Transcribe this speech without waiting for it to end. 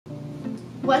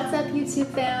What's up YouTube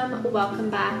fam?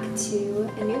 Welcome back to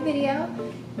a new video.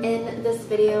 In this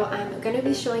video I'm going to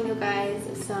be showing you guys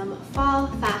some fall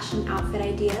fashion outfit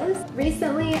ideas.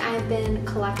 Recently I've been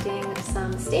collecting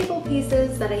some staple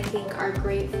pieces that I think are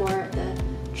great for the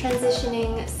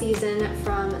transitioning season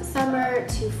from summer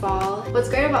to fall. What's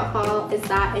great about fall is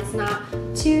that it's not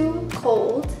too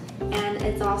cold and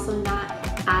it's also not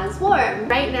as warm.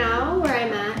 Right now where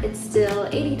I'm at, it's still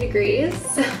 80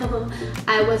 degrees, so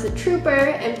I was a trooper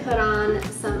and put on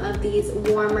some of these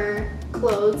warmer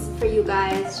clothes for you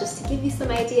guys just to give you some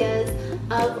ideas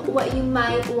of what you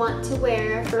might want to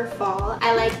wear for fall.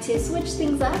 I like to switch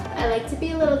things up, I like to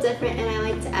be a little different, and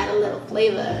I like to add a little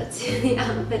flavor to the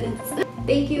outfits.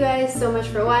 Thank you guys so much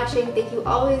for watching. Thank you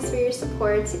always for your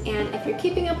support, and if you're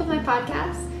keeping up with my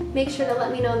podcast, make sure to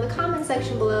let me know in the comment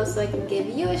section below so I can give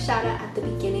you a shout out at the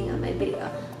beginning of my video.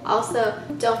 Also,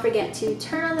 don't forget to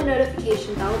turn on the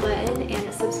notification bell button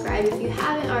and subscribe if you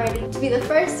haven't already to be the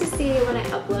first to see when I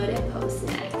upload and post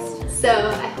next. So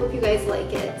I hope you guys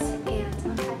like it, and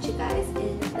I'll catch you guys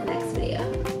in the next video.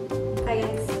 Bye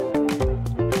guys.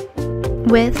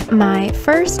 With my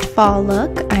first fall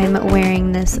look, I'm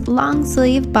wearing this long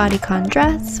sleeve bodycon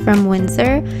dress from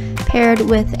Windsor, paired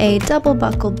with a double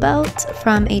buckle belt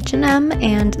from H&M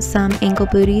and some ankle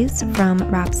booties from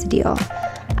Rhapsodile.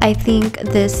 I think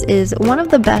this is one of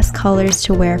the best colors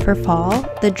to wear for fall.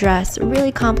 The dress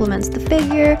really complements the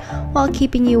figure while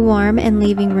keeping you warm and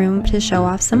leaving room to show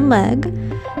off some leg.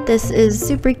 This is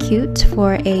super cute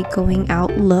for a going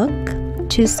out look.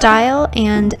 To style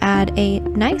and add a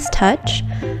nice touch,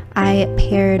 I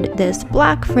paired this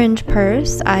black fringe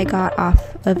purse I got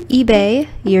off of eBay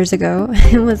years ago.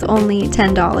 It was only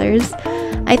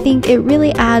 $10. I think it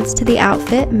really adds to the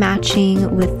outfit,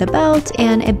 matching with the belt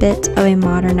and a bit of a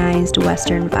modernized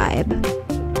Western vibe.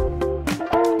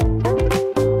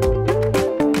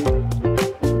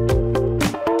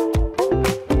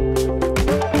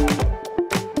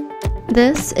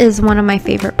 This is one of my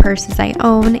favorite purses I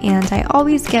own, and I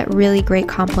always get really great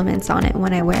compliments on it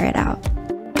when I wear it out.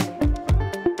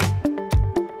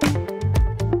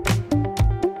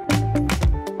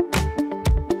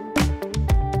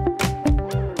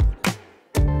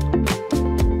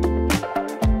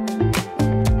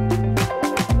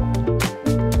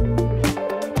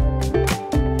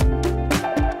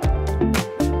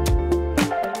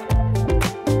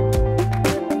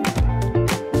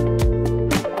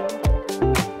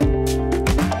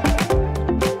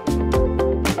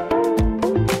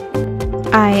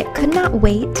 I could not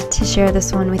wait to share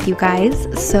this one with you guys.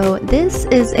 So this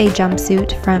is a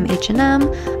jumpsuit from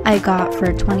H&M I got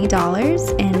for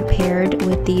 $20 and paired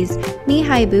with these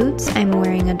knee-high boots I'm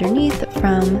wearing underneath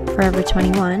from Forever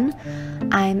 21.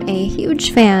 I'm a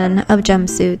huge fan of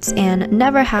jumpsuits and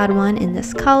never had one in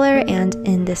this color and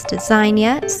in this design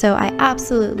yet, so I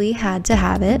absolutely had to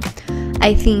have it.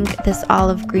 I think this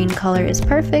olive green color is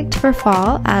perfect for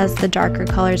fall as the darker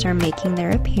colors are making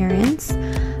their appearance.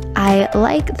 I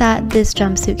like that this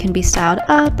jumpsuit can be styled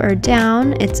up or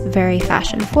down. It's very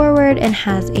fashion forward and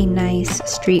has a nice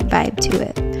street vibe to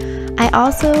it. I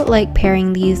also like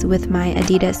pairing these with my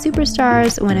Adidas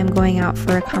Superstars when I'm going out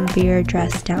for a comfier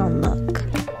dress down look.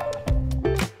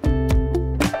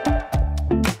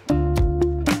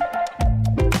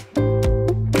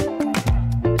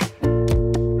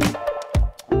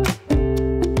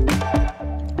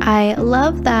 I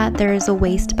love that there is a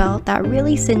waist belt that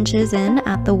really cinches in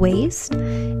at the waist.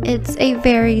 It's a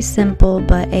very simple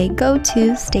but a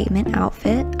go-to statement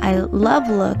outfit. I love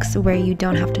looks where you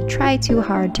don't have to try too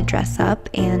hard to dress up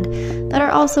and that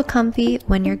are also comfy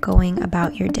when you're going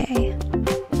about your day.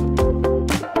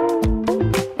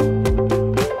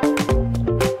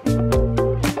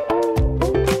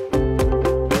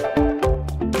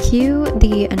 Cue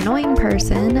the annoying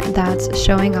person that's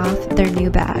showing off their new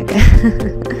bag.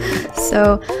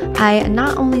 So I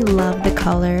not only love the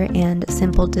color and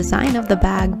simple design of the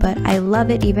bag, but I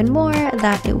love it even more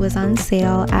that it was on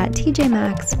sale at TJ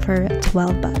Maxx for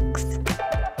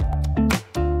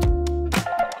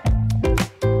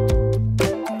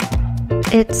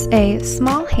 $12. It's a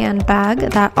small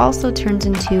handbag that also turns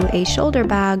into a shoulder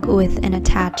bag with an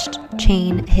attached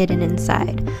chain hidden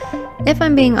inside. If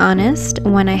I'm being honest,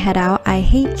 when I head out, I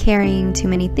hate carrying too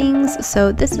many things,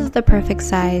 so this is the perfect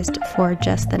size for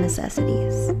just the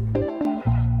necessities.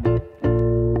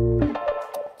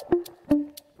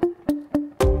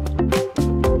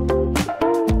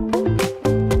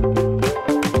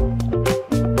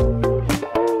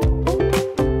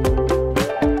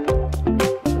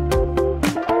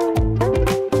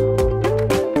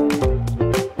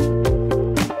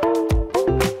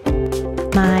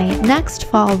 My next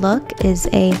fall look is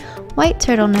a white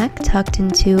turtleneck tucked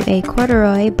into a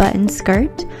corduroy button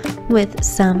skirt with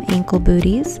some ankle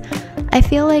booties. I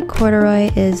feel like corduroy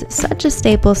is such a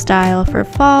staple style for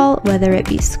fall, whether it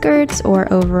be skirts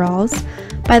or overalls.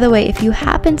 By the way, if you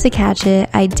happen to catch it,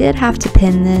 I did have to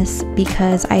pin this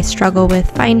because I struggle with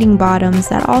finding bottoms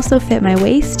that also fit my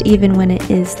waist even when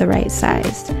it is the right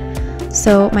size.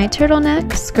 So my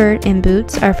turtleneck, skirt, and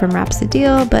boots are from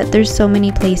Rhapsodile, but there's so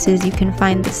many places you can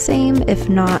find the same, if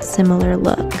not similar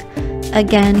look.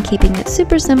 Again, keeping it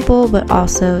super simple, but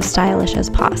also stylish as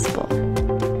possible.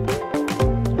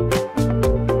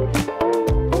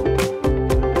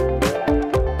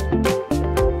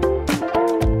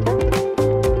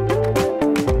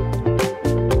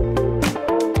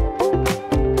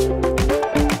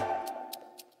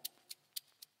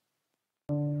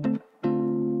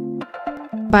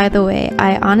 By the way,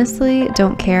 I honestly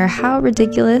don't care how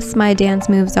ridiculous my dance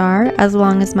moves are, as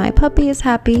long as my puppy is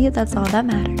happy, that's all that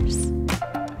matters.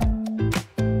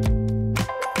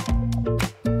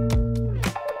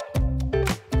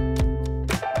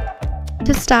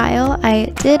 To style,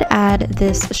 I did add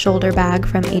this shoulder bag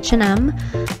from H&M.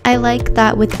 I like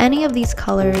that with any of these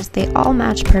colors, they all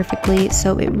match perfectly,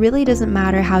 so it really doesn't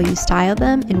matter how you style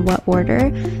them in what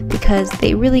order, because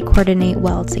they really coordinate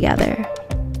well together.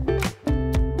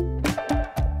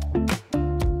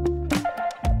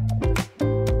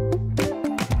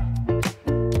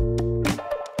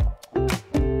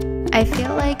 I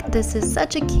feel like this is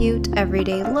such a cute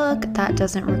everyday look that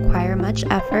doesn't require much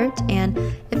effort, and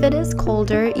if it is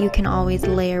colder, you can always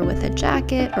layer with a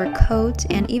jacket or coat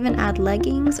and even add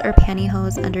leggings or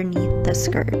pantyhose underneath the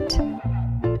skirt.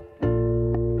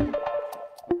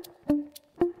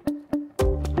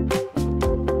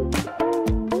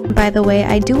 By the way,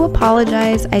 I do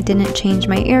apologize I didn't change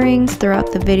my earrings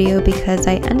throughout the video because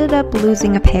I ended up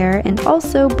losing a pair and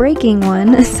also breaking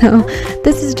one, so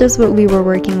this is just what we were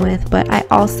working with, but I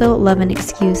also love an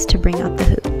excuse to bring out the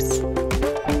hoops.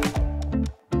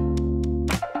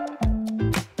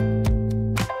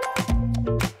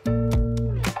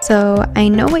 So I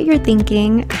know what you're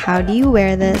thinking, how do you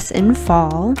wear this in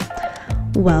fall?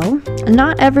 Well,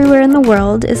 not everywhere in the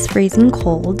world is freezing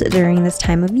cold during this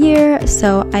time of year,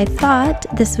 so I thought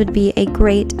this would be a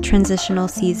great transitional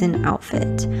season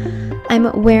outfit.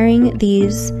 I'm wearing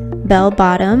these bell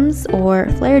bottoms or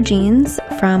flare jeans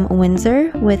from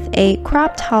Windsor with a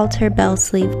cropped halter bell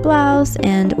sleeve blouse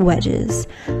and wedges.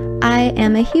 I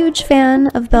am a huge fan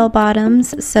of bell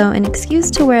bottoms, so an excuse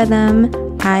to wear them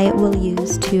I will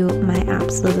use to my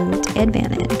absolute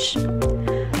advantage.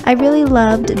 I really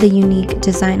loved the unique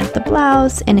design of the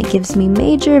blouse, and it gives me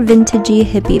major vintagey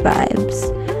hippie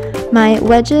vibes. My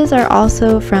wedges are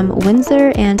also from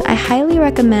Windsor, and I highly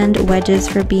recommend wedges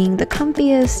for being the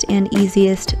comfiest and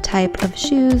easiest type of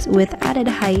shoes with added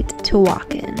height to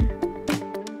walk in.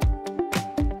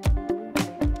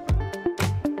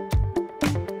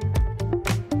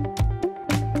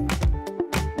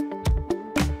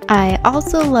 I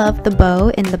also love the bow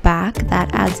in the back that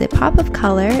adds a pop of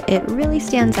color. It really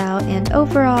stands out and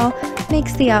overall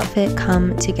makes the outfit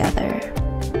come together.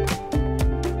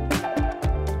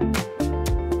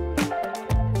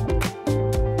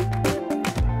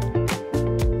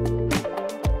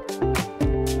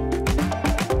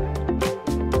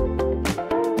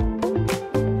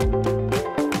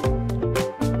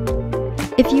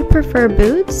 If you prefer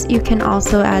boots, you can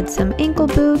also add some ankle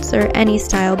boots or any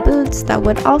style boots that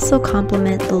would also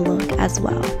complement the look as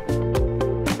well.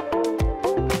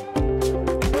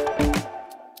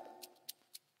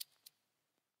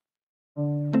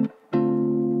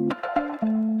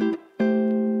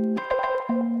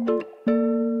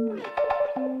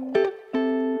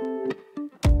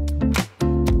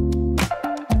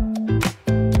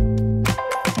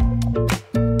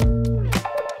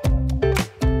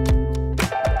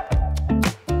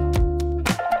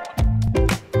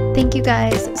 Thank you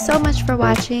guys so much for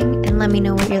watching, and let me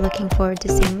know what you're looking forward to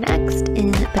seeing next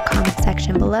in the comment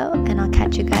section below, and I'll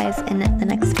catch you guys in the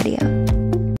next video.